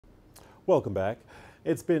Welcome back.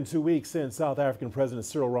 It's been 2 weeks since South African President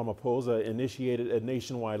Cyril Ramaphosa initiated a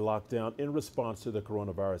nationwide lockdown in response to the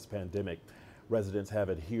coronavirus pandemic. Residents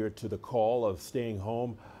have adhered to the call of staying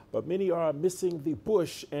home, but many are missing the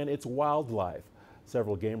bush and its wildlife.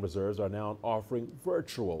 Several game reserves are now offering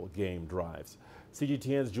virtual game drives.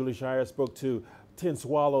 CGTN's Julie Scheier spoke to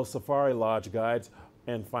Tintswalo Safari Lodge guides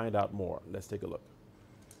and find out more. Let's take a look.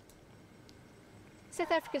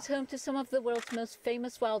 South Africa is home to some of the world's most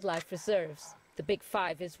famous wildlife reserves. The Big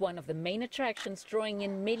Five is one of the main attractions, drawing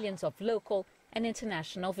in millions of local and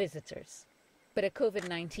international visitors. But a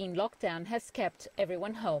COVID-19 lockdown has kept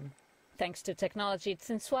everyone home. Thanks to technology,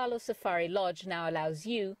 Tintswalo Safari Lodge now allows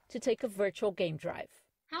you to take a virtual game drive.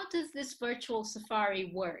 How does this virtual safari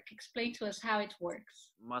work? Explain to us how it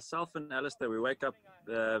works. Myself and Alistair, we wake up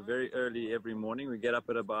very early every morning. We get up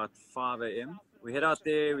at about 5 a.m. We head out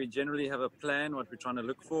there. We generally have a plan what we're trying to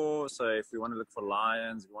look for. So if we want to look for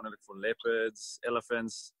lions, we want to look for leopards,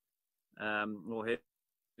 elephants, we'll head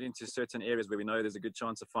into certain areas where we know there's a good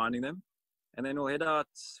chance of finding them. And then we'll head out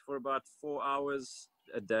for about 4 hours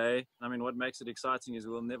a day. I mean, what makes it exciting is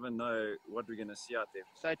we'll never know what we're going to see out there.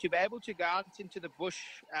 So to be able to go out into the bush,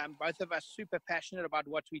 both of us super passionate about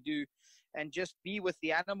what we do, and just be with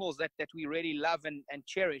the animals that we really love and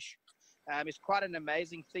cherish, is quite an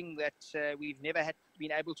amazing thing that we've never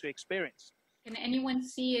been able to experience. Can anyone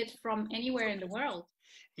see it from anywhere in the world?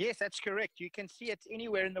 Yes, that's correct. You can see it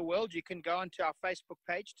anywhere in the world. You can go onto our Facebook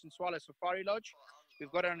page, Tintswalo Safari Lodge.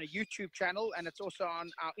 We've got it on a YouTube channel, and it's also on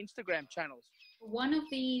our Instagram channels. One of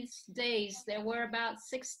these days, there were about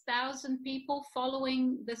 6,000 people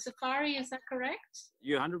following the safari. Is that correct?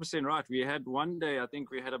 You're 100% right. We had one day, I think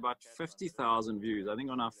we had about 50,000 views, I think,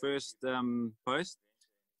 on our first post.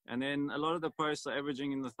 And then a lot of the posts are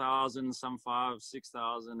averaging in the thousands, some 5,000,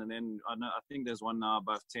 6,000. And then I think there's one now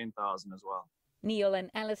above 10,000 as well. Neil and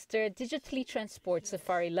Alistair digitally transport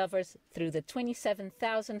safari lovers through the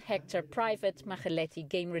 27,000-hectare private Magaleti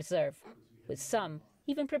Game Reserve, with some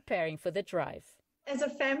even preparing for the drive. As a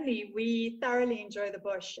family, we thoroughly enjoy the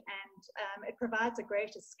bush, and it provides a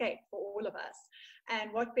great escape for all of us.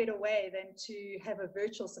 And what better way than to have a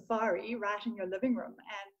virtual safari right in your living room,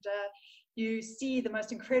 and you see the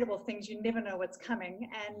most incredible things. You never know what's coming,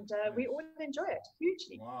 and we all enjoy it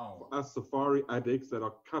hugely. Wow. For us safari addicts that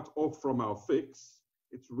are cut off from our fix,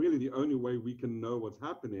 it's really the only way we can know what's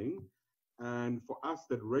happening. And for us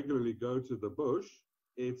that regularly go to the bush,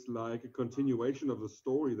 it's like a continuation of the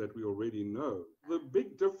story that we already know. The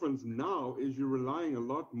big difference now is you're relying a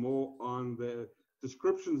lot more on the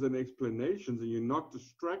descriptions and explanations, and you're not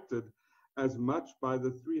distracted as much by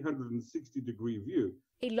the 360-degree view.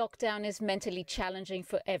 A lockdown is mentally challenging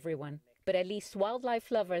for everyone, but at least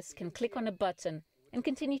wildlife lovers can click on a button and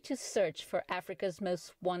continue to search for Africa's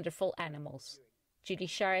most wonderful animals. Julie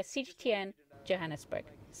Scheier, CGTN, Johannesburg,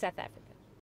 South Africa.